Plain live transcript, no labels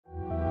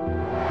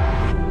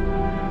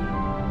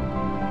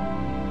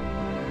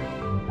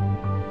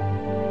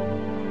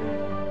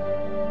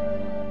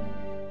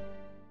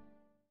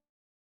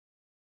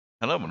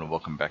Hello and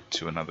welcome back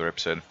to another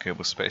episode of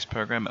Kerbal Space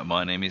Program.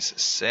 My name is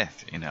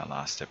Seth. In our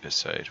last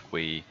episode,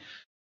 we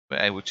were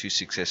able to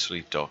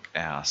successfully dock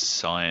our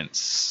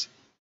science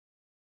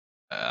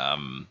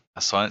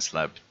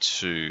lab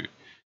to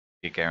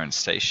Gagarin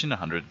Station,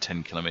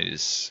 110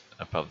 kilometers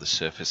above the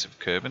surface of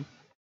Kerbin,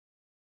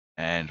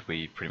 and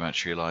we pretty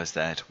much realized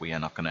that we are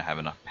not going to have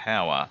enough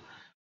power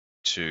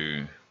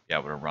to be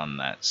able to run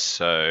that.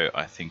 So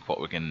I think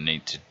what we're going to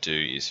need to do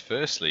is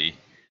firstly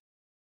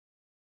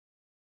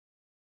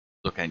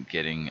look at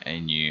getting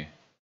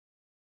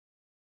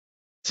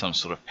some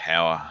sort of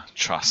power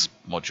truss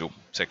module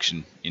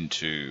section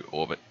into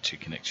orbit to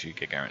connect to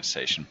Gagarin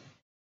Station.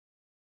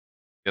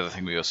 The other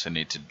thing we also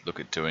need to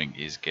look at doing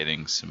is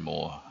getting some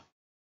more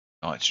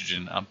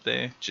nitrogen up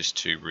there just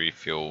to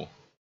refill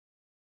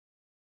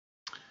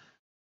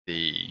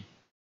the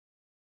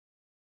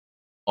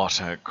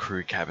Otter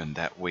crew cabin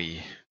that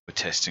we were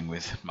testing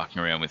with,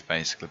 mucking around with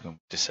basically when we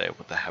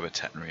disabled the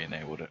habitat and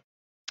re-enabled it.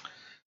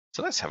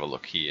 So let's have a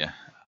look here.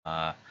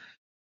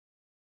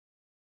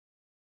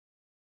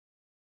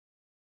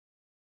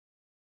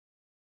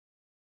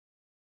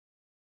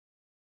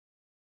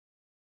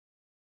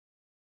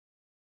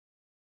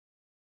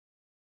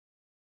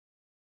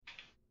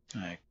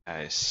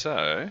 Okay,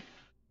 so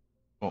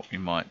what we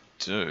might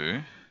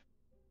do,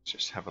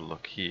 just have a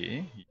look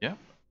here, yep,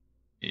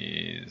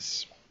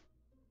 is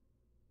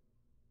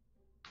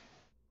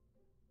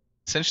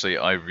essentially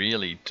I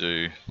really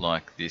do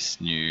like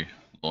this new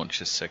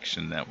launcher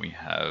section that we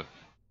have.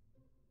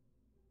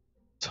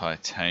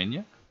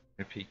 Titania,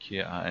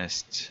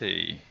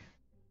 PQRST.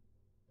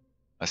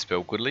 I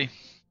spell Goodly,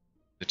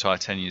 the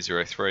Titania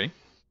 03.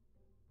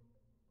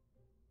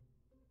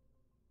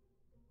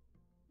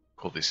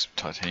 Call this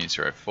Titania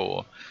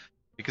 04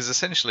 because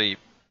essentially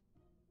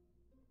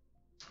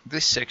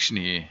this section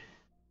here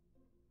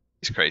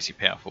is crazy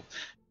powerful.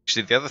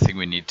 Actually, the other thing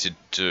we need to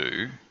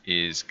do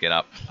is get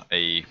up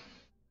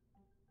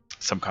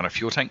some kind of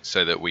fuel tank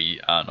so that we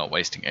are not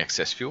wasting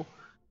excess fuel.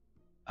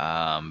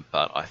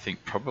 But I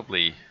think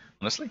probably,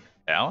 honestly,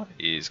 power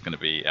is going to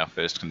be our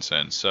first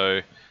concern.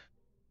 So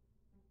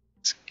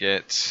let's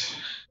get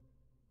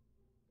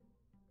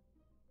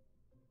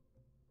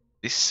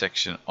this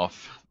section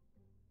off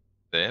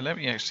there. Let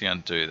me actually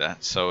undo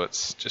that. So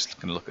it's just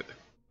going to look at the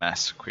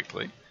mass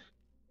quickly.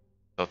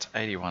 So it's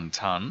 81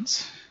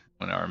 tons.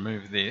 When I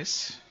remove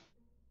this,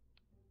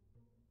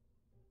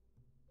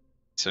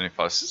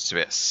 75, so it's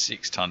about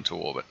 6 ton to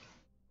orbit.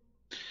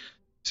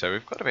 So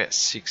we've got about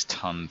 6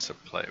 ton to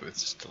play with.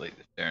 Just delete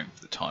the fairing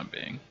for the time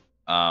being.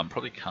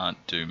 Probably can't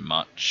do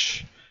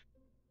much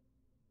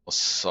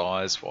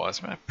size-wise.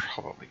 I mean, I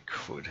probably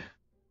could.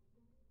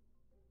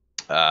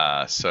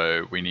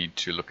 So we need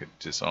to look at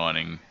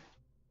designing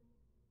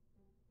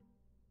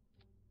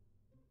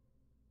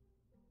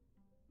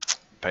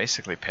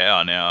basically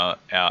power. Now,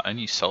 our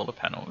only solar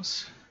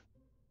panels,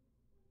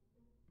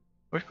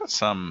 we've got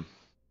some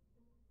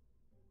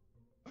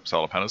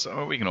solar panels.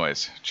 Oh, we can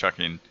always chuck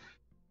in.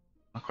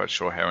 Not quite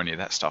sure how any of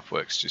that stuff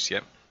works just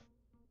yet.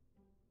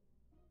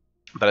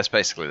 But it's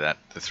basically that,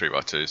 the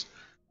 3x2s.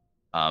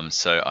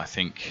 So I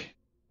think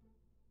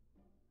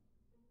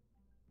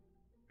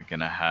we're going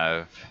to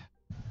have...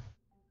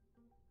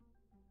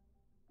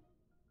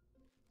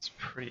 It's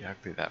pretty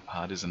ugly, that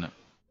part, isn't it?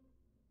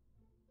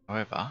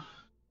 However,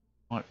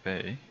 might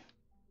be...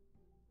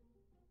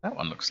 That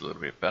one looks a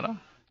little bit better.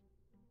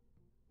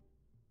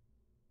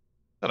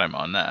 I don't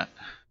mind that.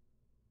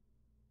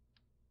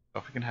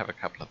 If we can have a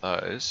couple of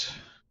those...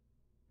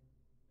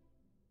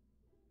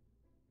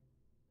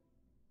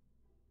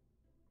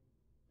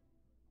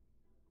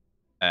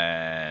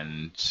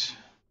 And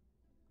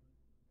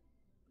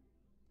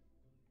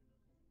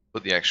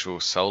put the actual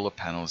solar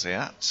panels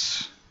out.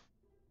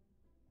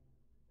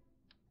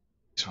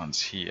 These ones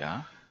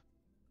here,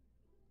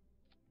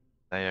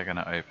 they are going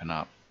to open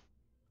up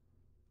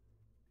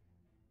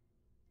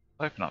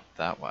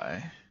that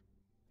way.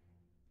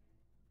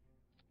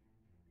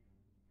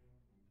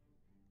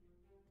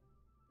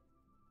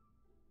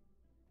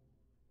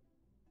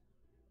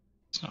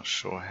 Just not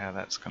sure how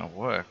that's going to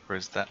work, or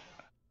is that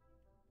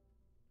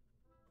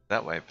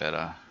way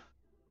better?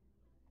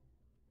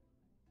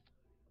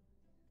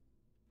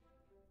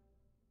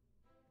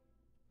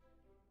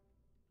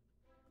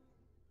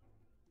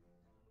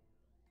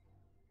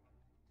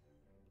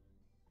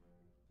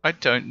 I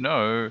don't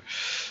know.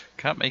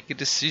 Can't make a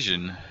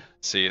decision.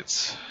 See,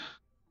 it's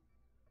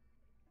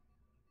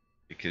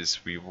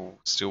because we will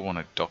still want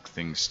to dock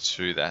things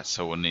to that,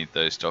 so we'll need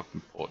those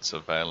docking ports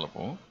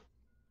available.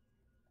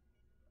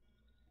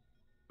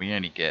 We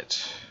only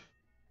get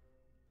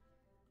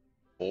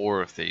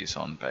 4 of these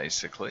on,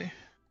 basically.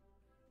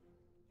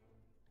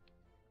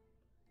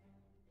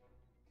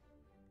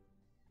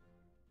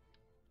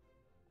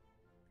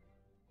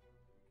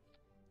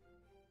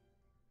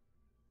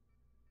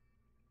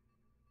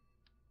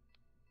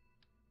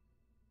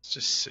 Let's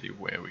just see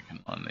where we can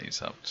line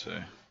these up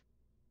to.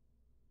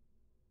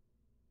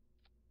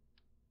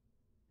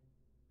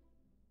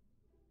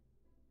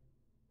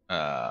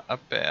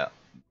 About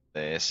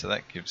there, so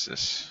that gives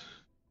us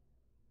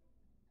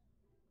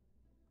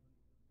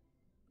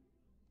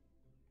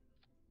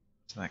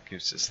So that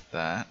gives us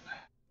that.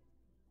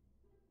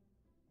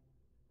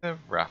 They're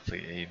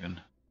roughly even.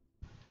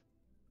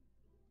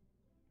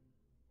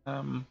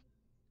 Kind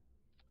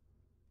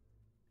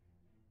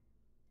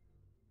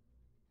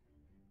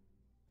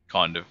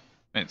of.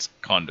 It's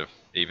kind of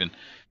even.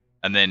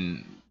 And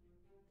then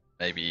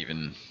maybe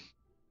even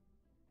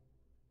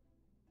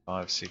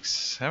 5,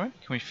 6, how many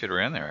can we fit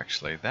around there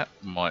actually? That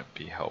might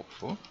be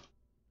helpful.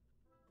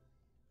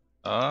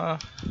 Probably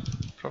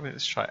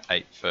let's try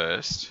 8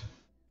 first.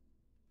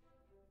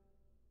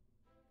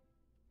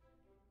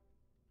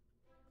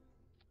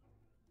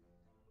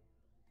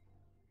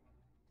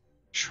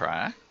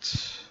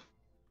 Tract.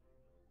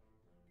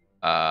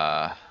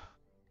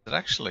 It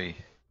actually,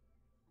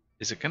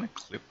 is it going to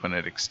clip when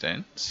it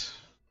extends?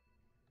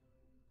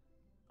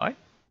 I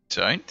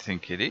don't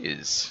think it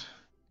is.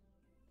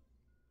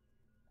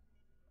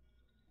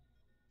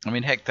 I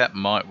mean, heck, that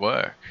might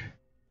work.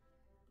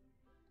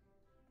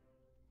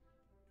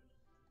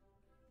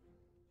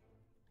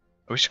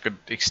 I wish I could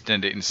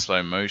extend it in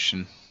slow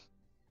motion.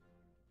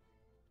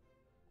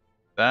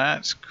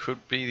 That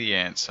could be the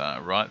answer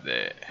right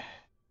there.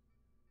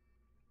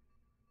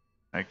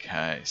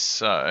 Okay,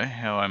 so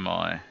how am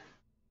I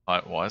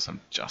height-wise? I'm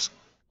just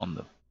on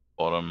the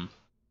bottom.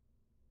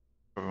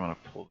 Probably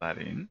want to pull that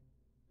in.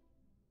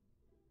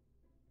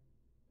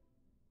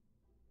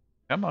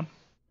 Come on.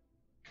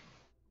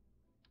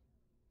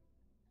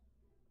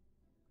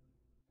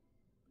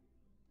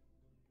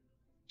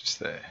 Just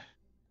there.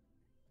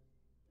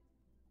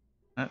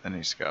 Oh, that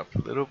needs to go up a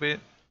little bit.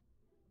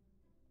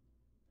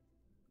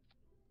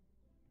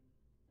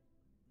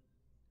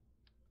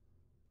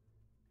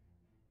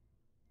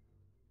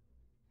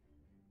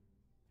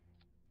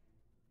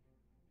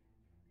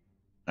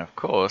 And of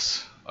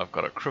course, I've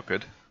got it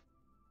crooked.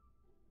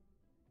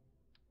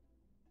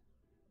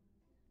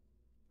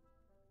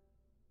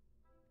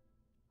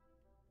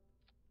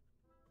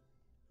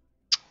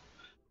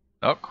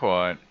 Not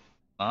quite.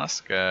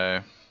 Nice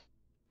go.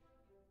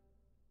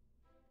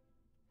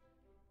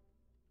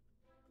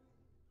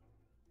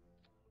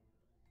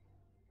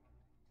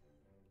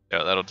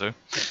 Yeah, that'll do.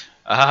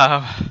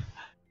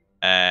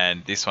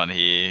 And this one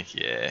here,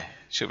 yeah,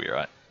 should be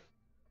right.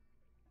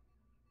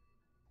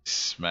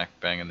 Smack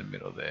bang in the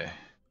middle there.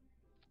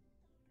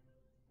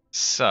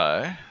 So,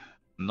 I'm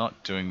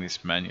not doing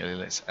this manually.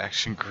 Let's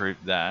action group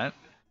that.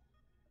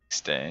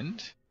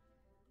 Extend.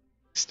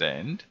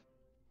 Extend.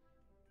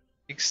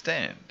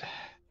 Extend.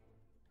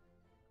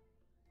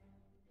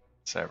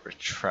 So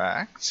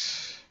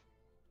retract.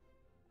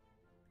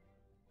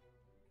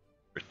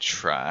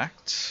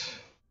 Retract.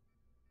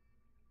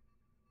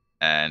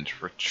 And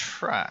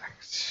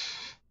retract.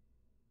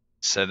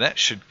 So that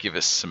should give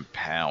us some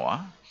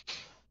power.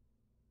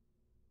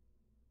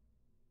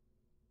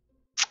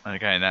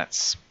 Again,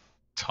 that's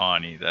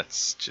tiny.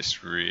 That's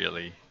just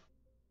really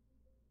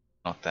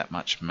not that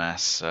much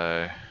mass.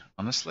 So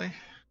honestly,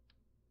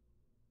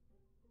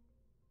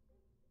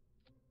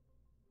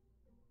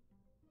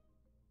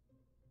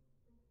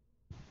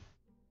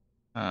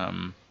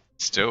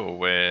 still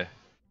we're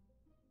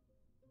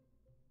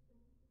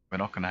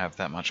not going to have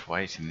that much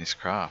weight in this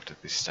craft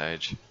at this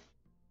stage.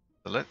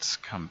 So let's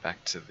come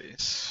back to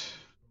this.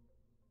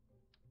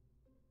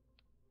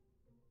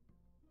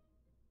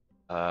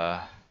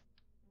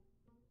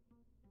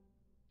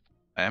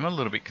 I am a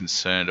little bit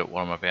concerned at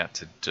what I'm about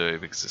to do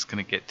because it's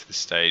going to get to the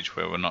stage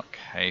where we're not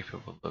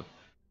capable of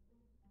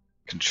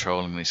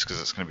controlling this because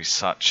it's going to be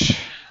such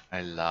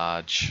a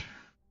large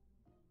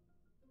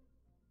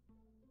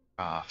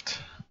craft.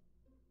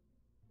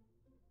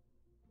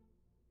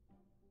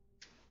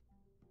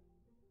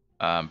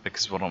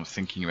 Because what I'm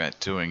thinking about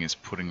doing is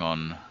putting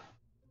on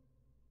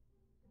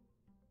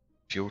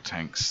fuel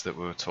tanks that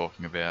we were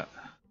talking about.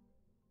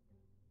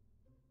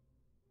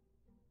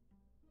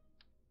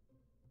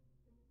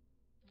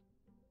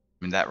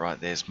 I mean, that right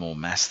there is more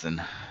mass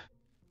than...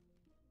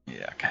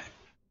 Yeah, okay.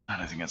 I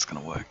don't think that's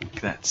going to work.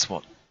 That's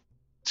what?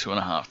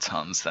 2.5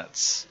 tons.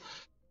 That's...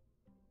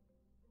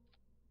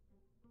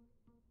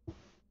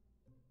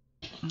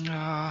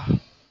 it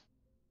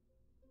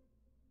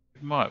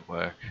might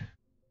work.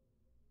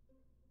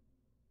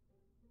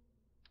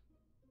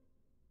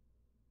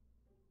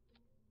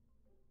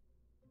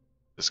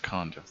 Just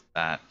kind of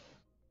that.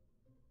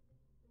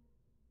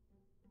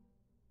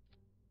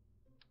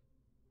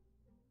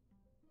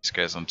 This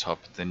goes on top,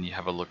 then you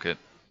have a look at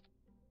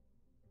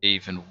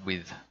even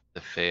with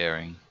the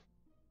fairing.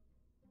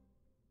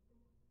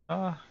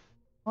 Might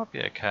be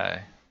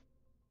okay.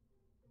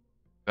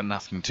 Got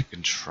nothing to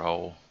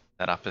control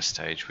that upper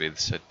stage with,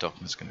 so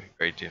docking is going to be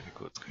very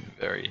difficult. It's going to be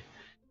very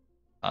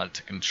hard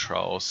to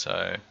control,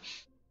 so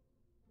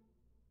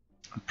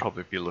I'd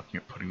probably be looking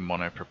at putting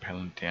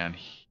monopropellant down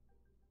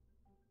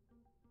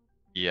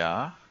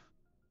here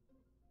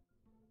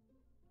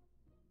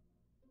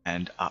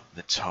and up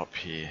the top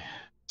here.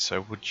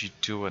 So would you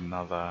do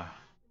another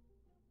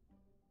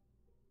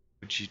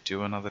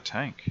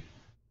tank?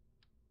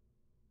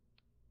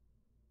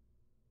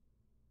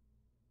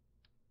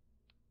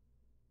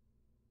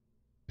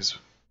 Because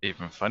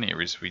even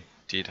funnier is we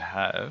did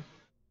have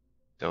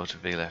delta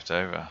V left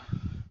over.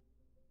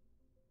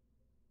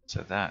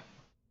 So that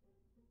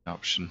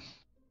option.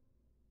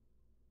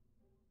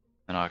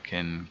 And I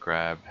can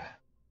grab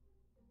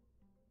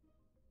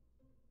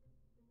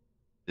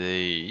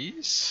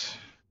these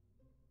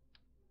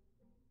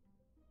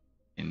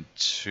in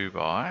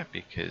 2x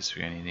because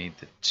we only need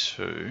the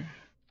 2.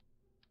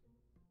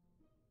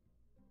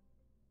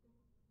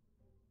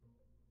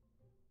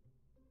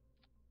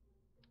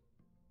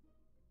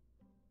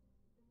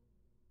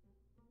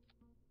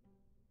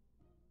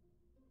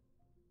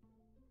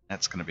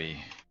 That's going to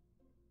be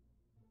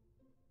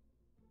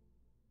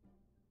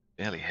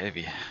fairly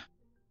heavy.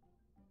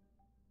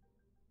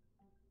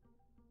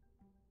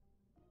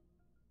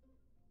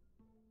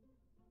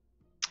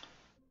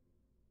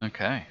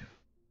 Okay.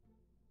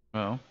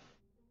 Well,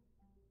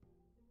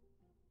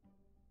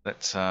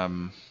 let's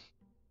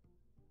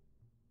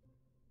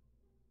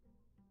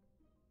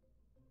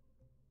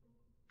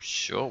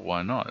sure,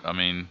 why not? I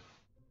mean,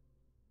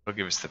 it'll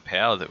give us the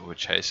power that we're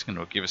chasing, and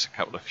it'll give us a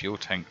couple of fuel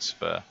tanks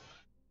for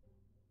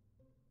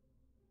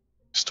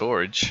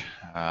storage.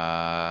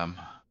 Why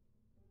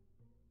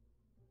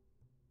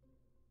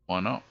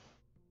not?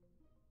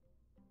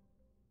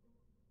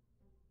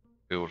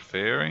 Build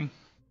fairing.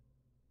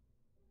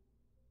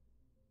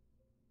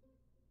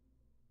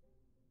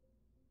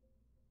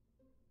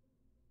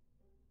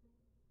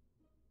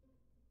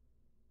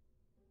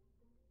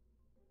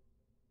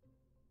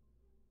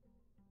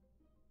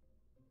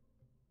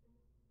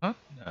 Oh,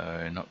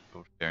 no, not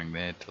build fairing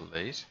there.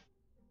 Delete.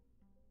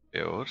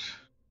 Build.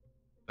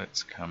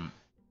 Let's come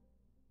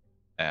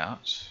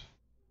out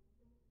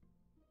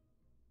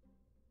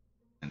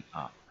and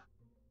up.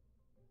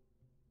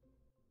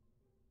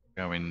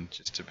 Go in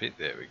just a bit.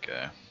 There we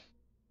go.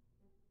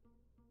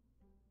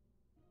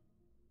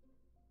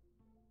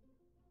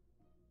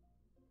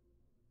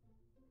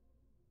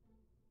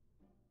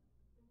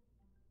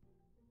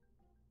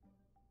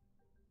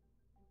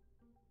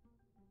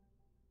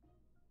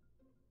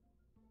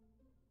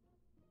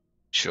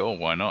 Sure,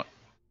 why not?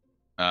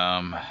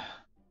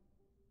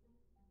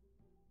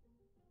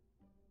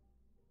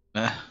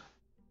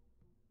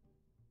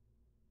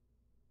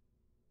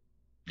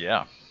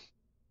 Yeah.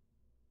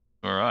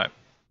 All right.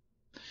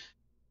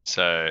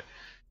 So,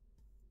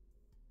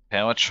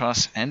 power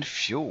truss and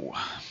fuel.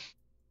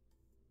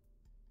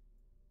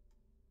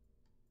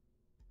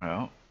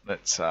 Well,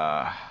 let's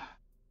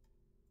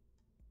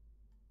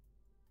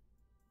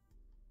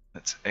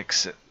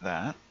exit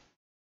that.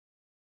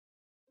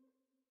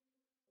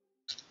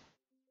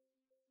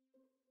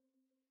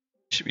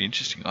 Should be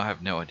interesting. I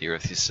have no idea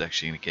if this is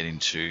actually going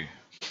to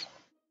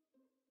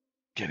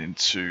get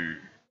into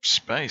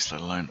space,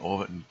 let alone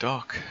orbit and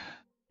dock.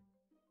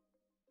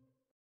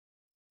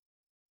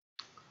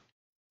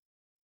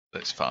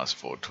 Let's fast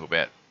forward to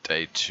about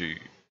day 2.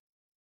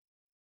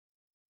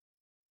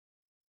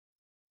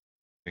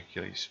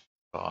 Hercules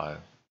 5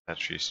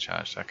 batteries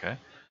charged. Okay,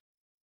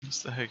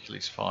 it's the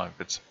Hercules 5.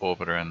 It's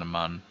orbit around the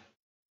Mun.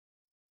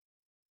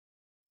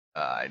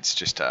 It's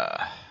just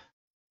yeah,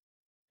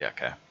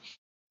 okay.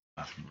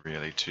 Nothing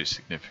really too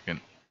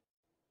significant.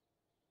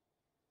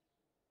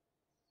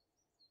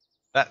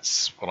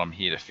 That's what I'm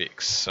here to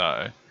fix.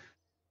 So,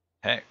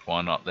 heck,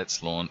 why not?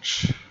 Let's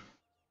launch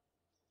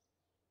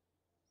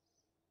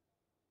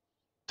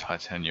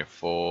Titania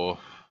 4.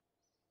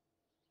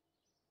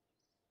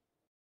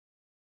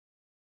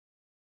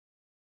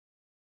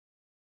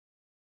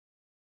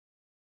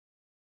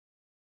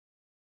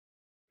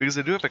 Because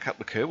I do have a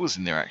couple of Kerbals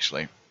in there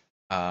actually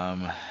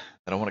that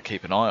I want to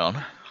keep an eye on.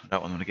 I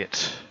don't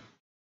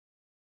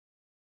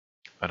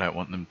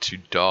want them to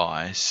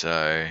die,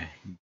 so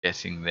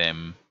getting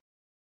them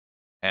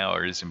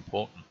power is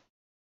important.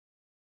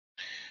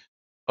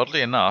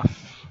 Oddly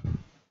enough,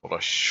 what I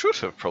should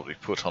have probably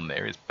put on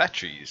there is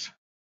batteries.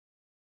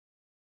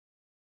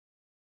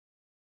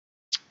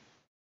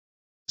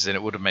 Then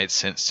it would have made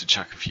sense to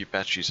chuck a few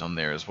batteries on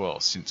there as well,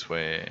 since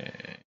we're...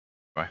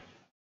 Right.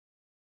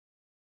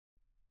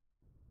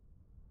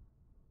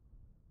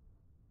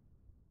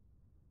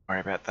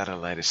 Worry about that at a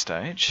later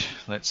stage.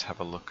 Let's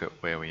have a look at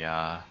where we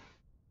are.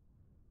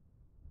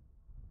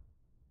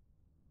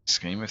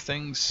 Scheme of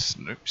things.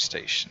 Nope,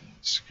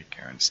 stations.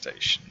 Gagarin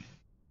Station.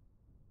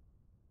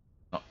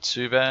 Not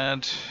too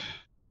bad.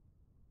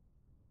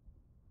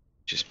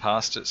 Just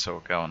passed it, so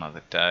we'll go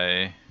another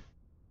day.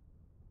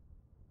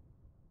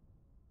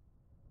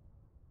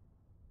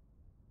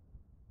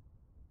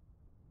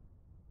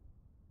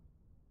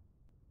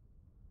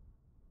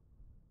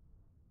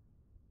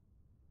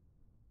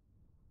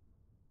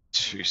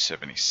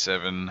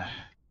 $277.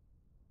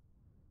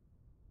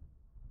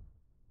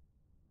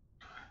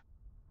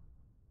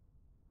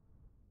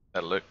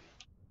 That'll look.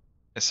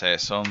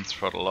 SAS on,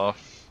 throttle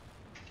off.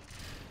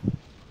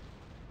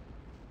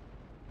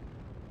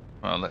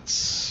 Well,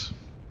 let's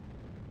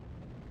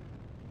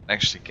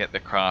actually get the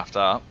craft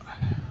up.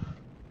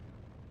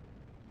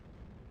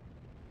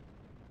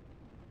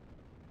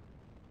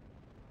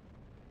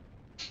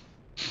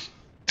 It's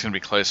gonna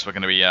be close. We're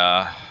gonna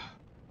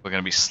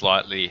be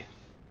slightly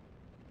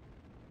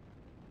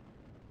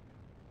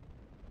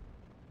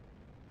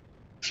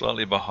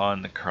slightly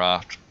behind the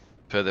craft,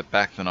 further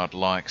back than I'd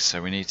like,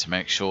 so we need to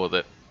make sure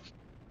that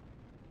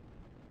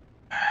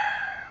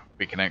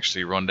we can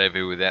actually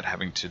rendezvous without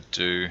having to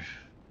do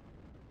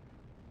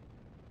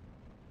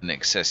an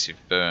excessive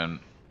burn.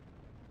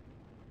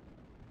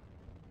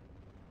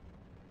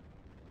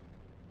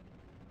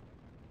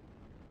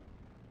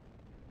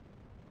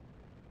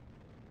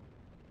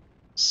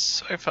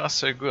 So far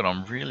so good.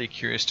 I'm really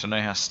curious to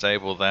know how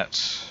stable that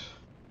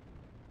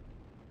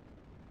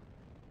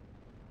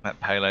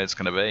payload's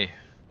going to be.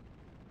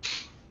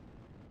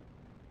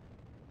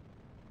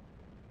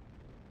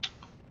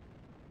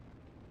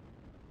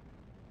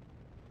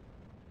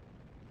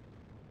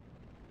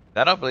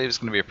 That I believe is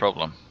going to be a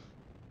problem.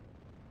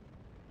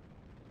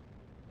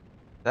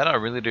 That I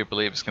really do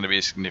believe is going to be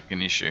a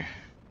significant issue.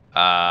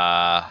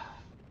 Let's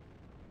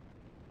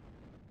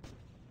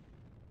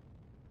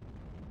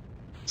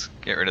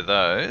get rid of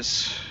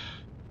those.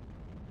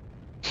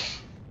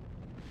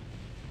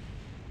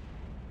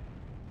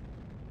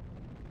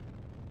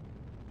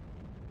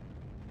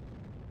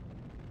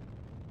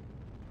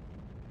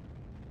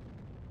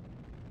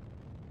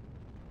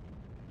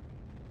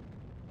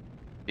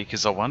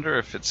 Because I wonder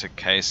if it's a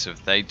case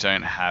of they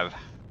don't have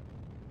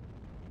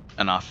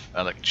enough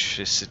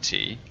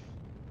electricity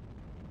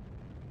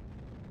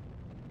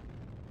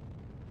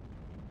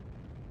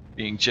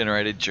being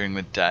generated during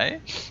the day,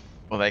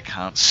 or they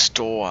can't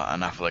store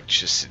enough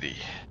electricity.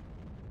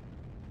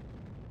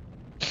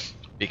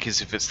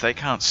 Because if it's they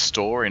can't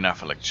store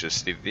enough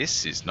electricity,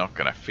 this is not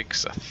going to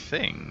fix a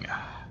thing.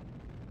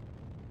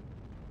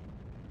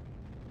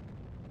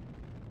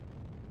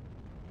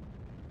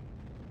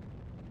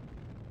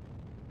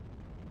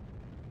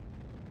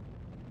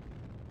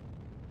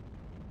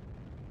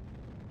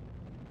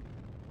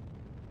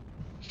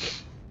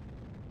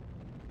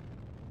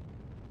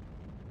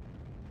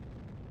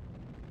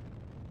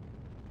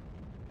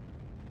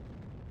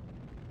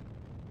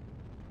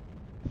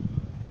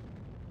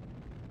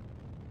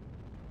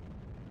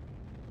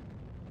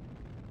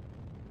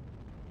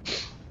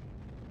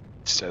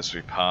 Just as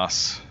we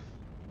pass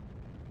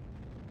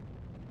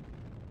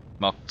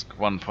Mach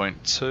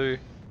 1.2.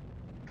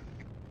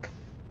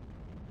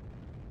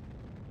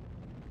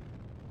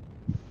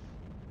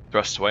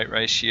 Thrust to weight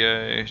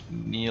ratio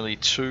nearly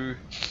 2.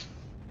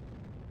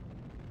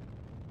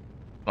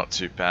 Not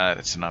too bad.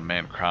 It's an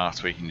unmanned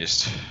craft. We can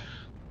just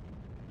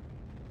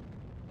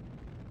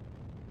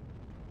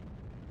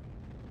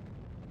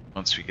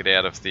once we get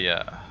out of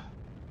the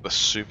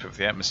soup of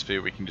the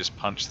atmosphere, we can just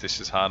punch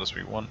this as hard as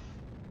we want.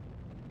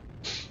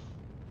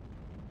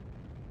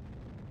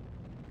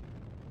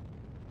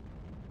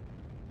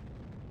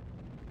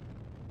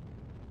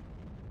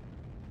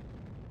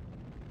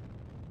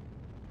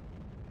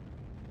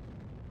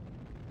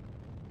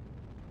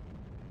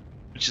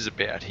 Which is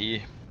about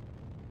here.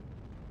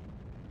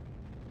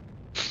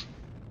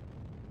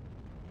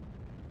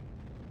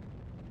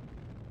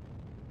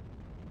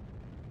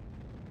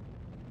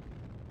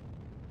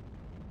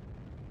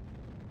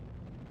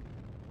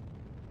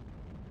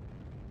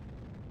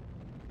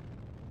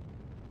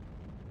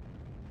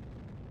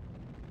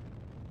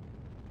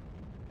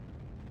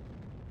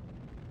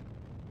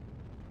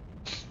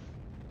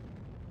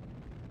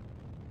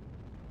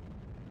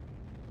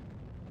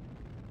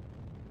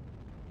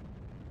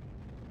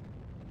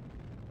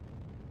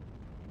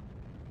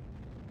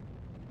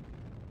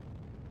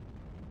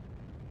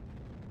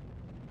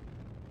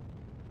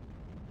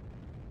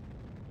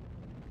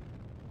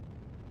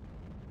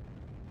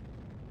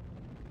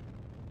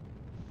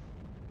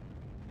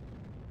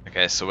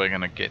 Okay, so we're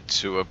going to get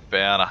to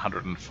about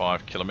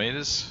 105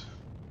 kilometers.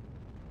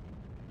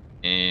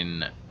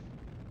 We'll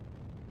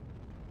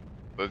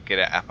get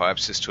our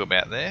apoapsis to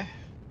about there,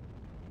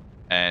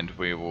 and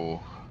we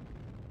will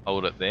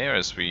hold it there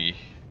as we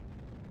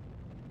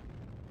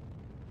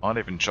might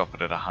even drop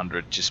it at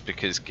 100, just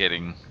because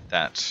getting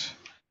that,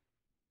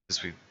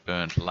 because we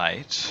burned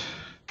late.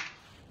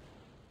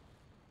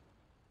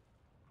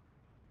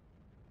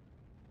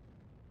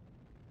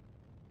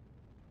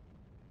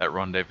 That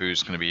rendezvous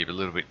is going to be a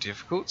little bit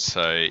difficult,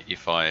 so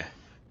if I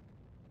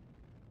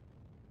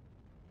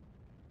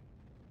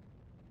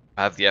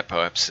have the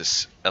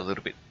apoapsis a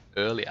little bit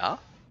earlier,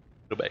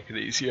 it'll make it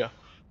easier.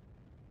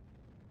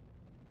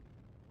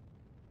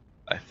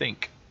 I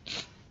think.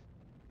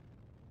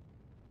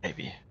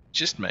 Maybe.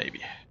 Just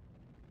maybe.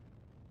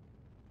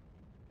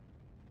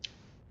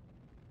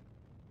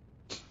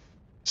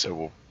 So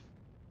we'll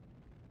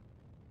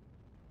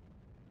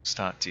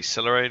start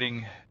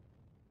decelerating.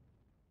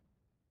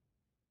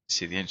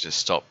 See the engine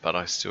stop, but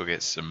I still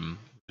get some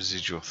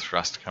residual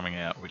thrust coming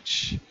out,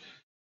 which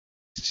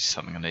is just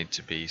something I need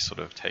to be sort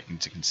of taken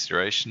into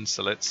consideration.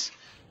 So let's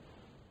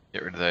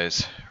get rid of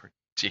those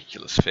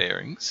ridiculous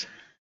fairings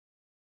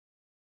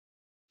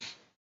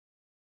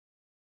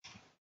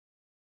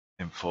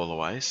and fall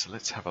away. So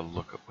let's have a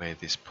look at where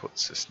this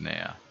puts us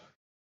now.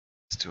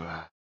 Let's do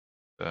a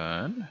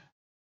burn.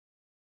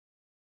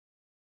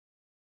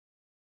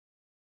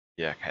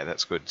 Yeah, okay,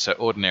 that's good. So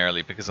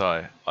ordinarily, because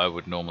I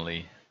would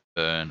normally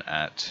burn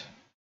at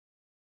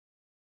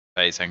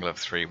phase angle of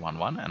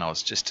 311, and I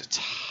was just a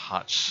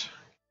touch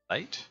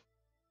late.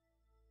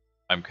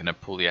 I'm going to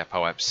pull the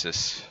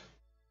apoapsis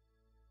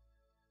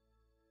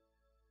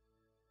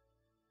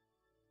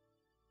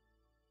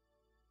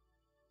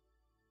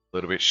a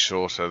little bit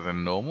shorter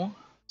than normal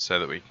so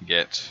that we can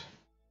get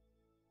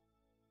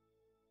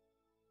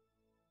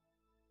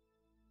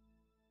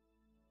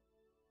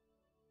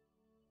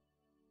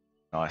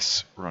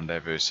nice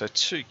rendezvous. So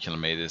 2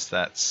 kilometers,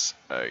 that's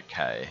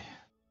okay.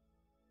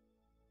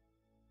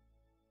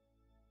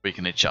 We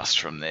can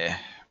adjust from there.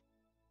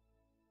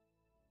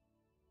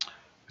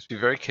 Just be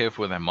very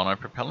careful with our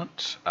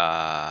monopropellant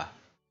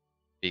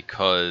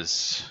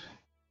because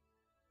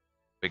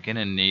we're going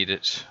to need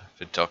it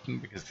for docking,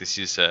 because this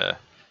is a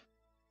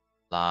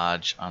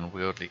large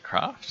unwieldy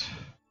craft.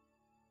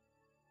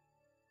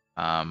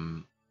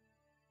 Okay.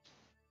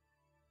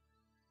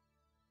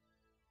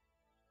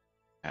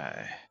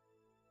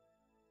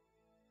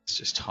 Let's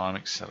just time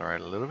accelerate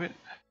a little bit.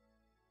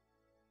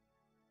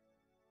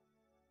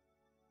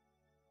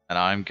 And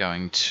I'm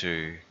going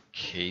to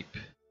keep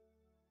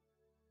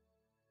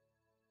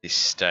this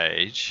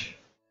stage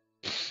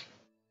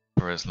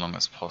for as long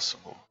as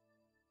possible.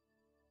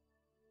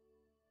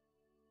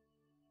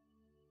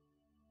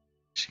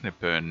 Just going to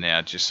burn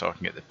now just so I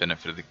can get the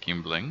benefit of the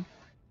gimbling.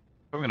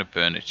 I'm going to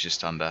burn it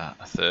just under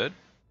a third.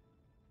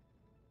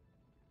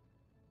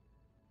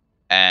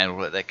 And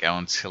we'll let that go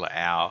until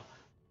our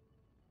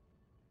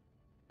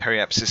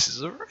periapsis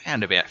is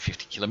around about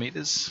 50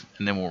 kilometers,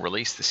 and then we'll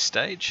release this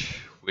stage,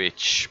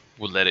 which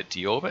will let it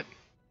deorbit,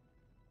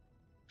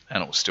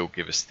 and it will still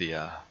give us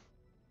the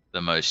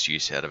most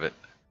use out of it.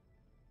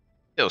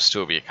 There'll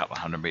still be a couple of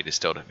 100 meters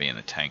delta V in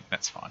the tank,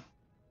 that's fine.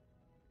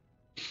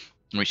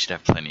 We should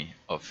have plenty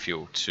of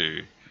fuel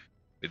too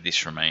with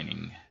this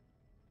remaining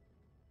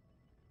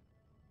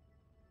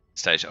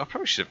stage. I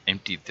probably should have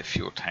emptied the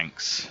fuel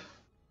tanks.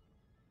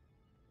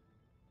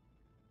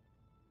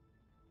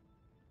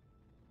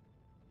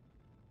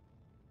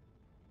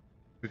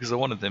 Because I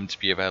wanted them to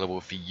be available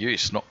for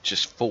use, not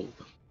just full.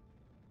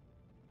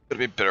 But a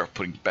bit better at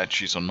putting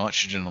batteries or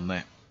nitrogen on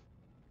there.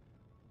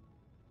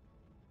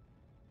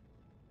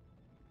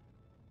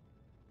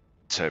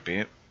 So be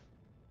it.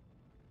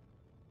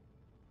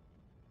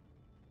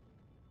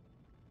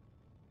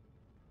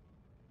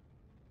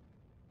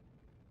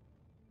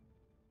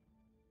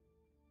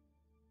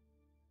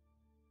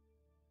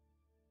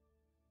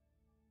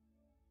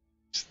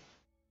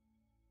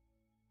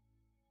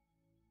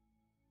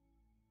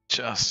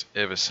 Just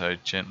ever so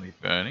gently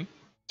burning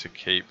to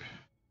keep.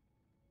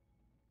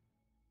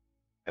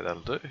 Okay,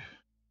 that'll do.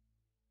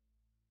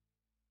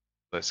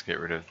 Let's get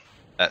rid of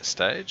that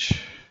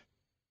stage.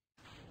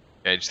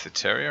 Gauge the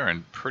terrier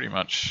and pretty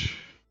much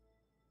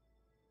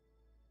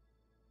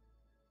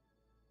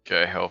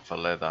go hell for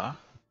leather.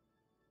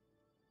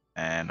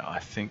 And I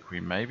think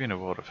we may be in a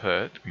world of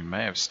hurt. We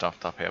may have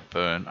stuffed up our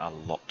burn a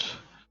lot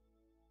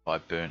by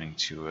burning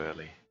too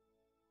early.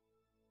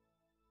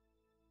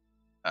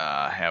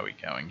 How are we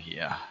going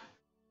here?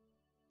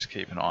 Just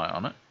keep an eye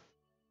on it.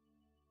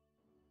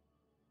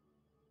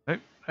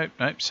 Nope, nope,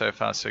 nope. So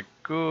far so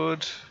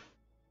good.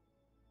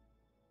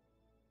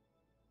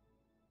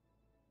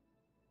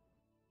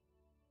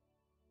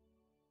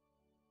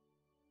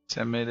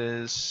 $10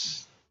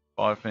 meters,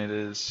 5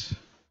 meters.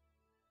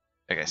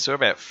 Okay, so we're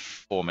about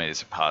 4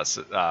 meters apart.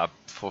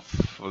 For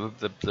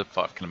the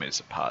 5 kilometers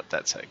apart,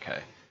 that's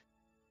okay.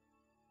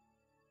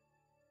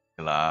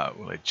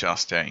 We'll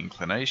adjust our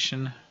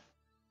inclination.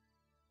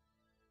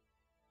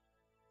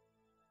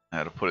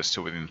 That'll put us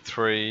to within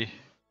 3.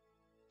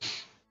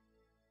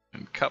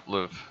 And a couple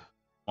of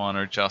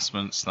minor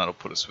adjustments, and that'll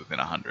put us within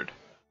 100.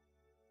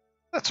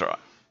 That's alright.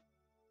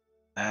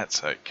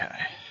 That's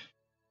okay.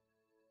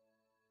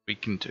 We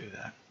can do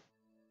that.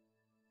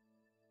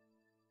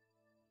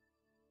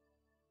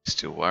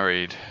 Still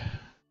worried.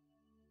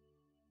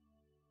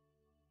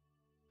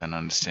 Don't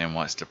understand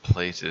why it's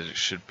depleted. It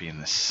should be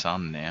in the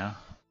sun now.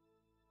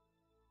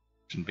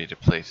 Shouldn't be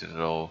depleted at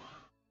all.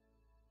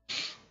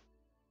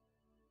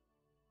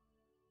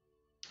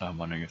 I'm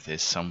wondering if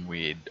there's some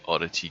weird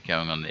oddity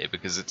going on there,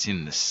 because it's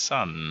in the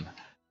sun.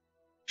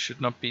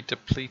 Should not be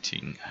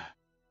depleting.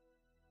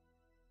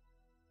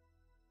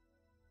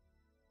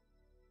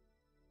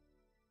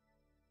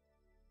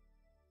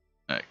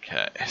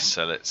 Okay,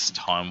 so let's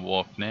time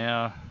warp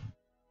now.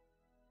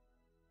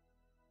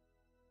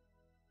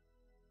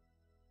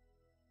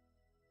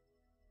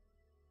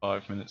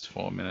 Five minutes,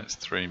 4 minutes,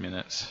 3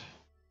 minutes.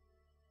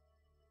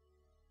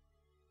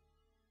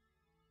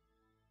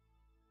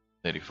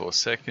 34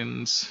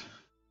 seconds.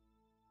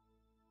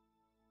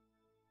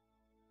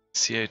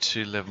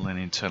 CO2 level in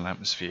internal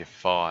atmosphere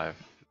 5.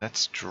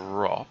 That's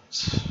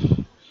dropped.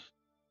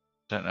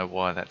 Don't know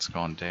why that's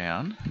gone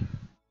down.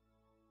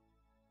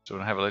 Still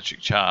don't have electric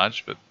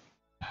charge, but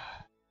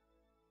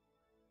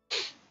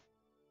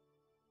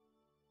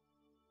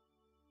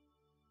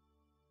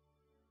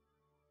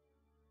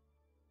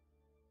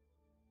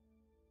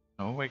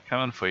oh, we're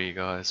coming for you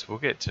guys. We'll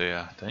get to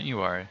you. Don't you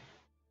worry.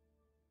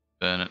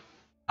 Burn it.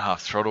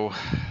 Half throttle.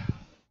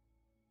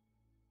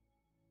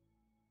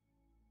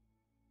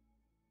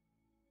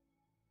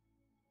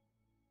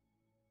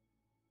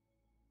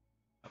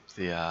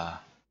 the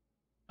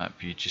map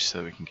view just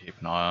so we can keep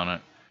an eye on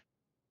it.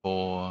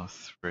 4,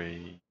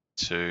 3,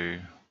 2,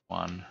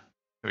 1. Here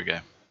we go.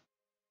 Kind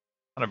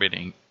of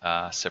beating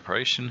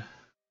separation.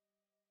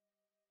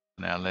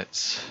 Now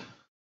let's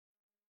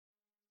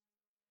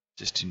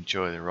just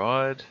enjoy the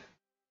ride.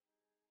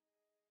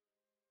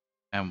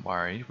 And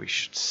worry, we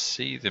should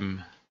see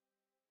them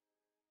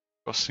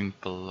crossing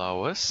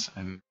below us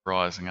and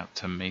rising up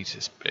to meet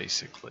us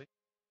basically.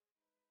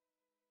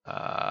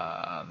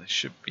 They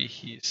should be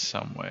here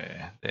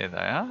somewhere. There they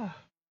are.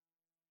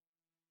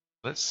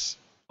 Let's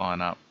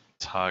line up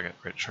target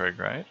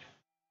retrograde.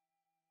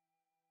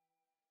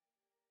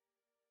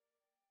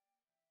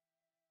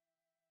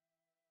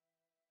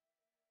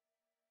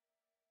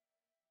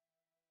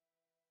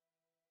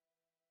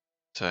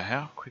 So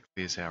how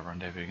quickly is our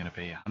rendezvous going to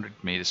be?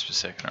 100 meters per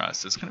second. Alright,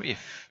 so it's going to be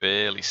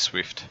fairly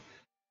swift,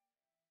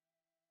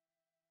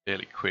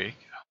 fairly quick.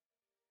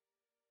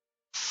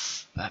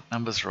 That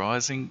number's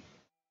rising.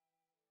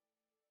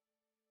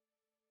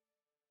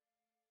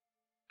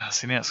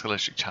 See, now it's got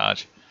electric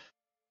charge.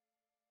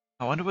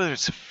 I wonder whether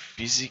it's a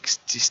physics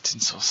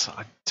distance or so.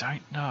 I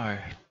don't know.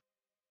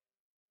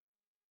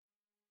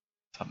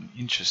 Something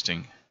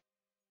interesting.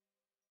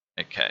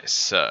 Okay,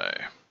 so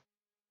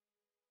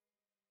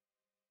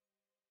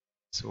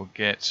we'll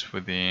get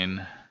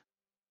within.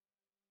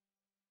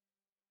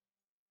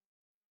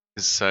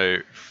 So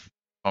if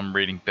I'm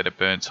reading better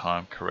burn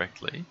time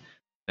correctly,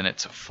 then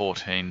it's a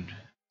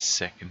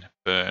 14-second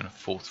burn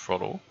full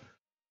throttle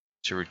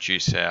to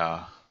reduce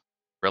our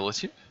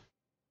relative.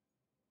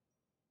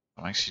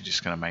 I'm actually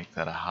just going to make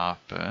that a half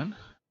burn,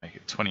 make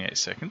it 28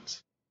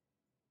 seconds.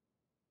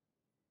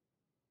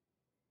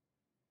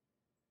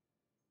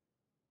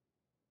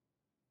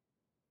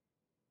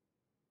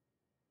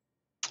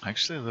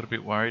 Actually, a little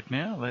bit worried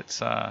now.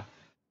 Let's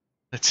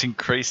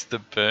increase the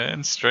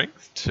burn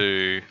strength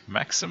to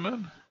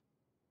maximum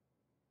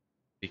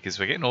because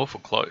we're getting awful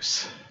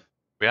close.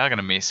 We are going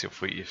to miss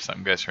if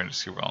something goes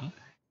horrendously wrong.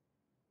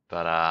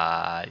 But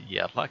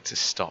yeah, I'd like to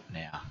stop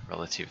now.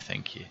 Relative,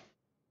 thank you.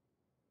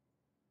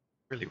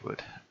 Really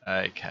would.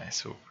 Okay,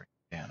 so we'll bring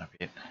it down a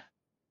bit.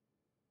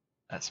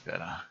 That's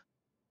better.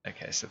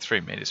 Okay, so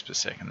 3 meters per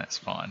second, that's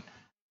fine.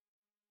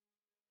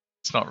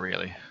 It's not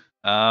really.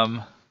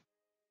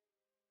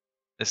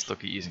 Let's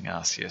look at using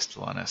RCS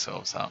to line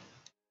ourselves up.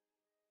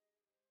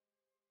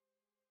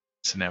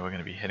 So now we're going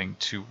to be heading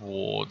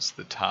towards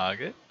the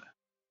target.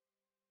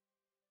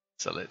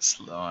 So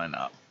let's line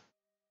up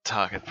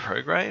target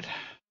prograde.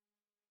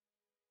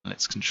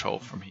 Let's control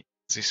from here.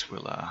 This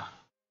will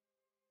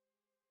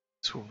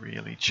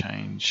really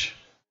change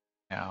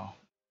how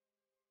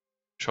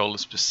control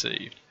is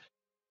perceived.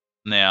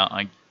 Now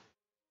I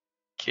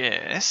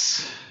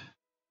guess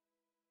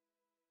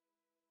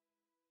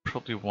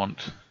probably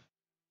want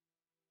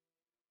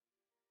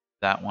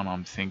that one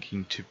I'm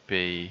thinking to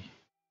be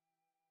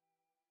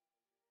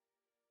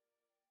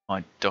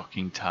my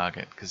docking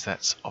target because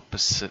that's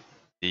opposite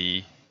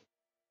the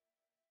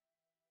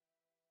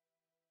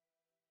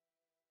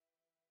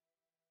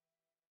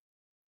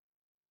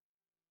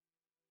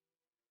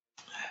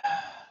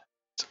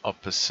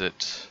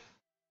it's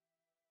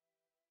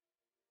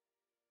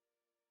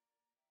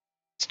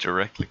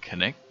directly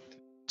connected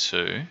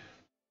to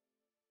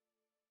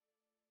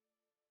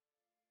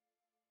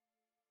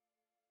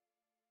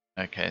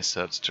okay,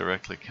 so it's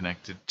directly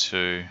connected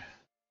to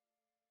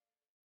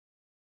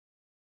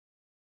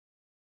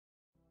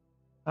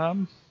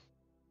yeah,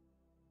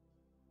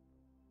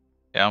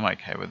 I'm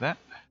okay with that.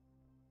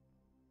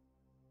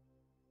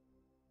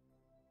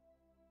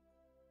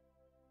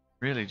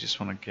 Really just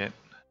want to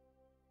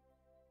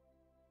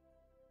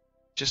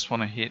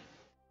hit.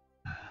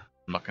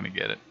 I'm not going to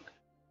get it.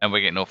 And we're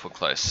getting awful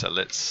close, so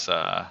let's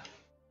slow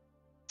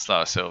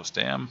ourselves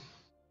down.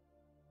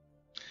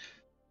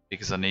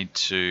 Because I need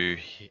to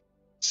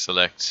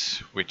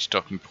select which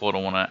docking port I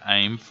want to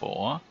aim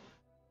for.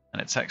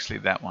 And it's actually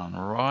that one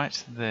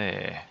right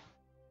there.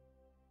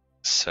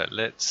 So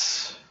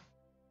let's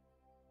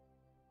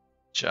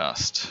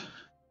just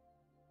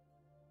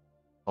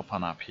hop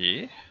on up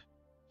here.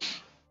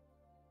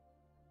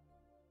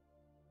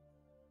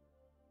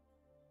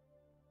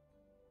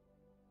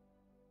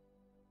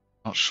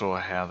 Not sure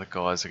how the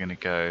guys are going to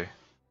go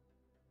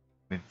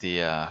with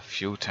the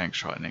fuel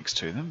tanks right next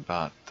to them,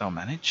 but they'll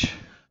manage.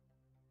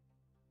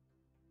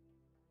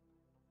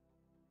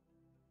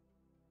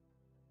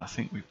 I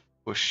think we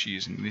push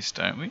using this,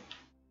 don't we?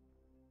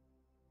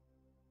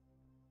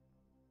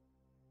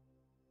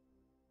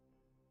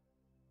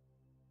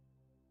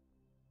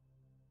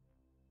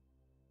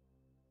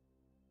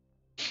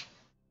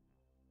 A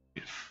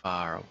bit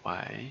far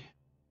away.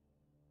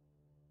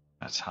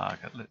 Our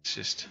target. Let's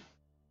just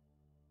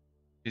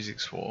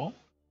physics wall.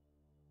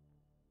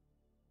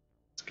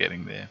 It's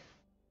getting there.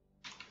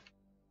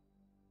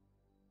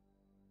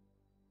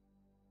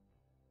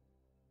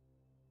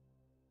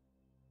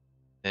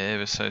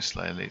 Ever so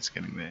slowly, it's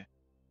getting there.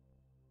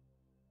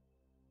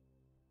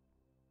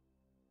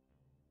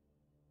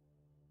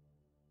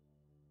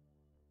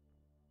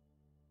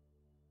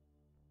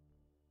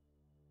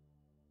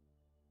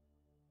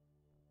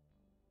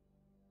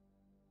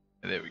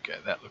 There we go,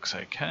 that looks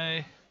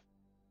okay.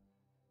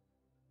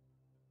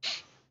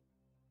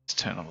 Let's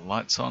turn all the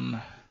lights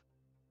on.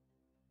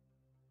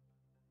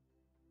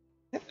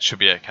 Yep, should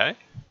be okay.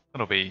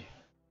 That'll be...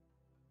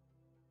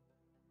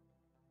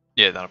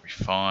 Yeah, that'll be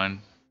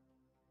fine.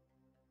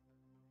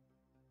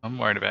 I'm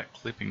worried about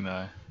clipping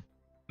though.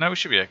 No, we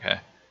should be okay.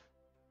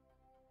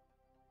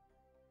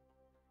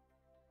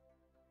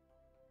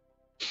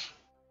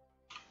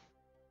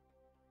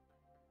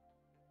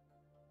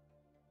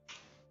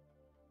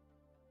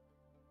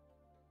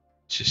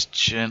 Just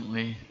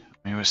gently.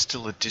 I mean, we're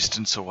still a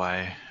distance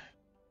away.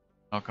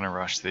 Not going to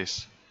rush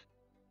this.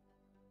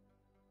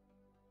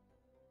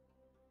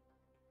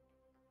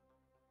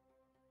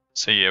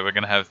 So yeah, we're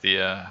going to have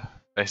the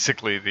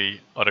basically the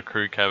Otter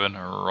crew cabin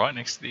right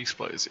next to the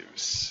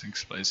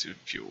explosive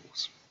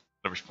fuels.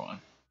 That'll be fine.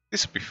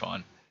 This will be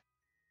fine.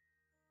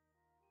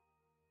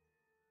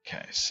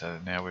 Okay, so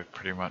now we're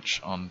pretty much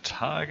on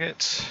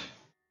target.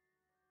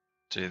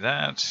 Do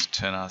that.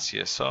 Turn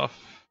RCS off.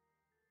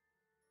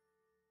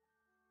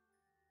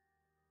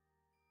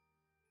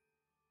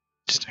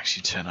 Just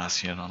actually turn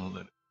RCS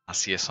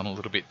on a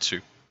little bit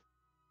to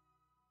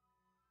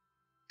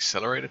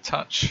accelerate a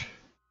touch.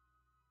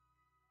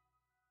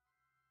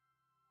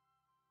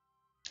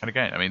 And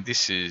again, I mean, this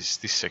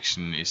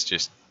section is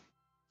just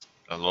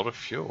a lot of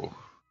fuel.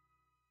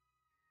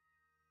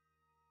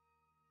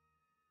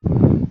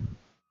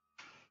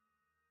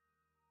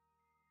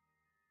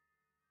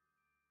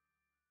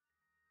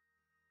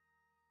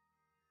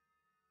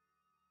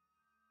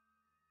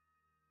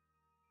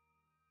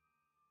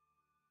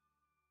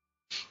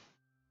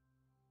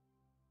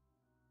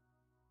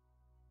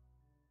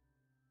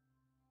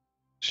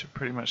 Should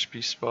pretty much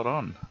be spot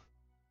on.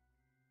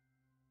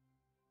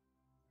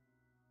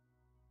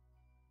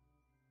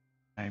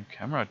 Aim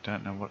camera, I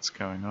don't know what's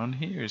going on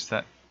here. Is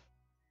that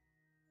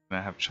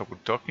going to have trouble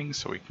docking,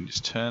 so we can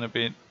just turn a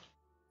bit?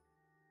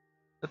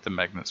 Let the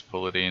magnets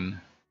pull it in.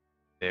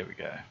 There we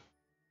go.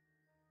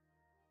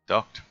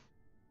 Docked.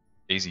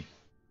 Easy.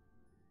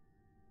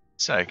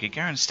 So,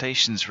 Gagarin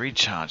Station's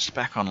recharged,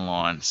 back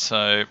online.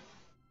 So,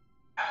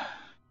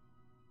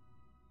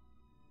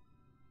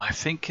 I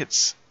think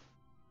it's...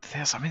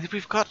 I mean,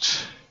 we've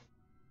got...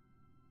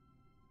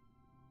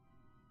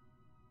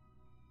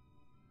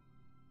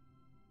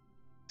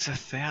 There's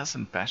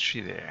 1,000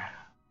 battery there.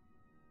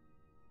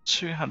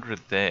 200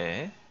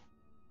 there.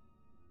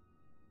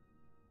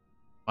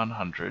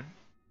 100.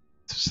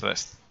 So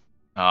that's...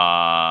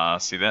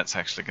 see, that's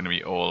actually going to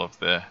be all of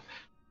the...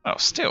 Oh,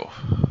 still.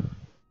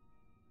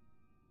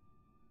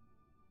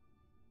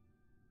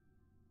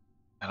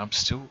 And I'm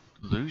still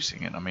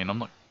losing it. I mean, I'm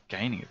not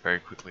gaining it very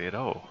quickly at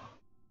all.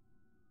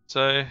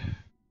 So...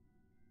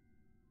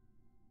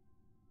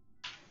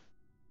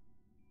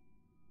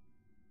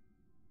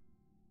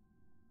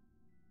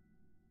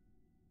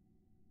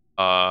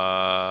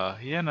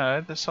 yeah,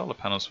 no, the solar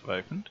panels have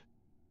opened.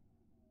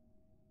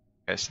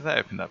 Okay, so they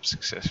opened up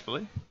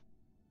successfully.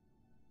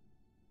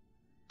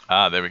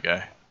 Ah, there we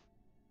go.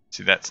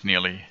 See, that's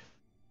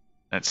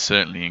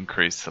certainly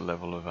increased the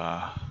level of,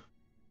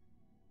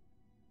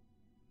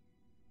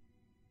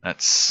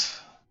 that's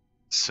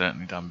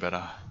certainly done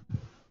better.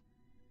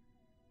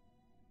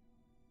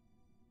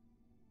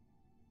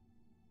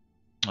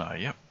 Oh,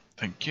 yep,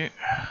 thank you.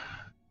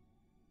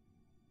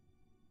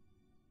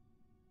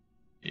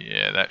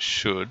 Yeah, that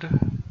should.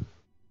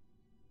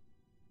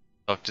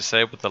 I've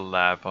disabled the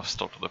lab, I've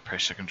stopped all the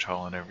pressure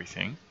control and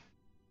everything.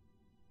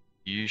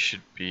 You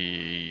should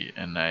be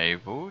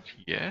enabled,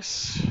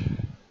 yes.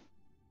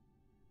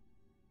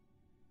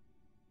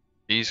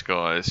 These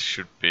guys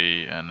should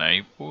be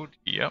enabled,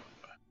 yep.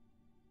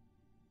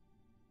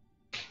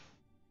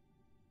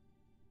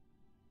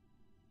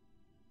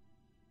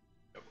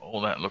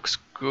 All that looks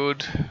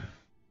good.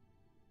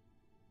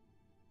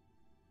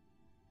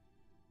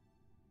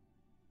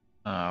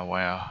 Oh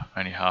wow,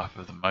 only half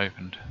of them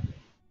opened.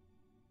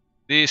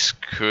 This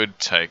could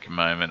take a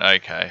moment,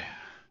 okay.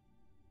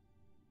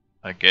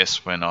 I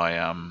guess when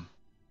I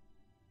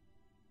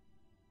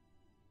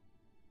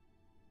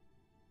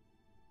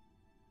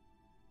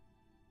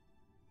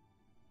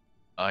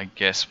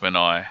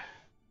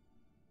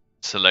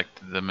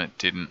selected them, it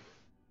didn't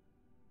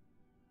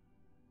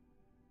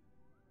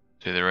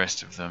do the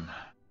rest of them.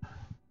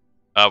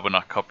 When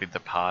I copied the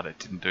part, it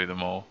didn't do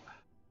them all.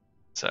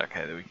 So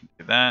okay, then we can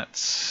do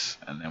that,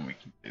 and then we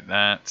can do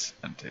that,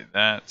 and do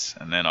that,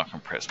 and then I can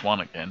press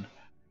 1 again.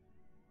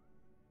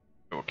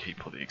 It will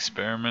keep all the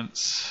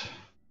experiments.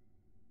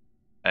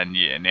 And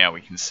yeah, now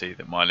we can see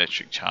that my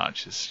electric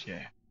charge is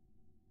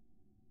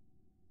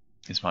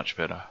much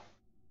better.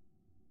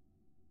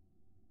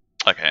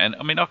 Okay, and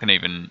I mean I can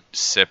even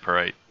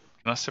separate.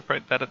 Can I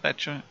separate that at that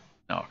joint?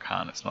 No, I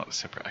can't. It's not a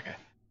separate. Okay,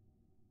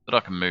 but I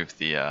can move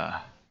the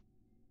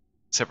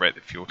separate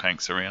the fuel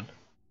tanks around.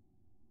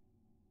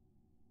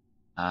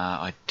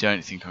 I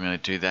don't think I'm going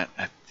to do that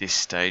at this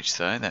stage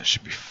though. That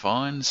should be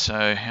fine.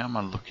 So how am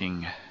I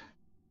looking?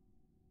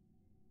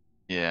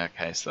 Yeah,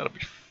 okay, so that'll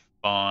be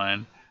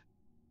fine.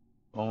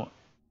 Well,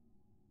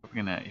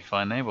 if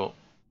I enable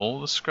all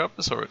the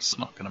scrubbers, or it's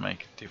not going to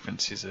make a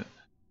difference, is it?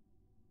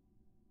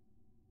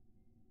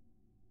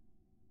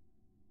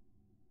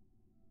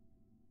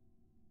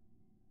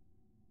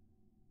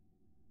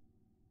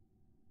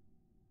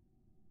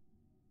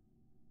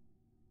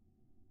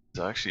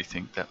 I actually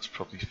think that's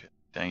probably fairly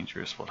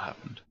dangerous what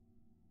happened,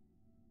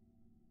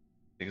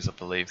 because I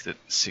believe that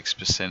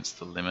 6% is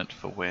the limit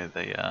for where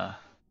they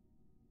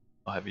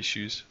will have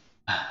issues.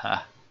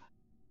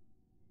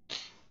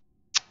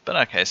 But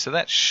okay, so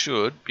that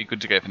should be good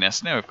to go for now.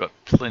 So now we've got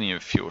plenty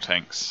of fuel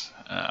tanks.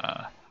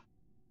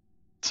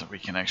 So we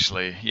can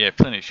actually, yeah,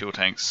 plenty of fuel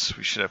tanks.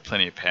 We should have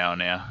plenty of power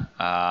now.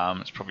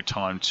 It's probably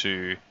time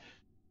to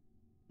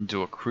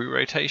do a crew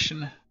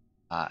rotation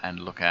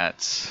and look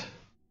at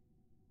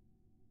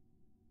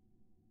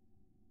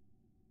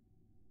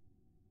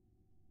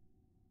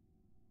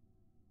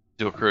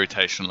look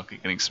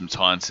at getting some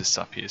tie assists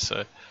up here.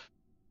 So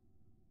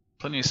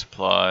plenty of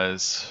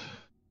supplies.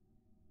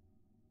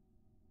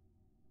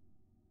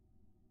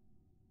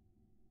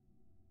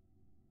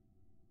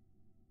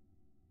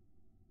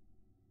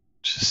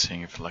 Just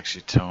seeing if it'll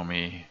actually tell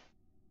me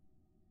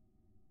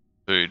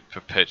food,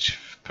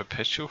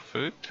 perpetual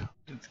food. I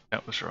didn't think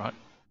that was right.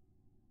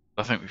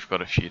 I think we've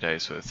got a few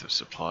days worth of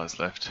supplies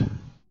left.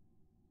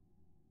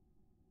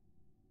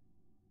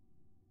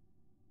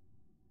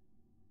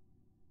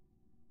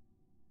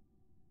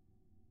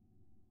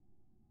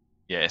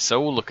 Yeah,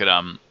 so we'll look at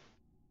oh,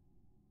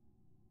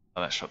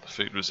 that's right, the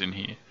food was in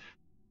here.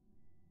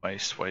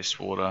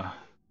 Wastewater,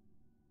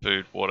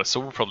 food, water.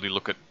 So we'll probably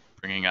look at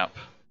bringing up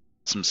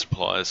some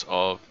supplies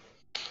of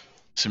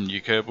some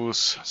new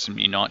Kerbals, some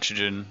new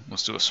nitrogen. We'll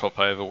do a swap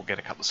over. We'll get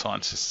a couple of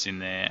scientists in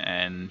there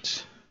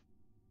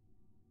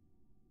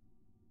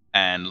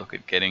and look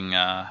at getting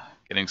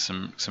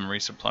some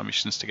resupply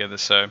missions together.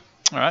 So,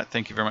 all right,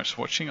 thank you very much for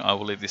watching. I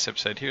will leave this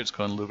episode here. It's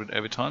gone a little bit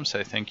over time,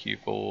 so thank you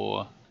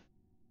for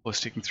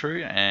sticking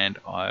through, and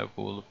I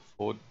will look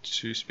forward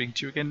to speaking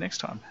to you again next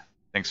time.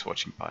 Thanks for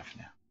watching. Bye for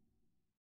now.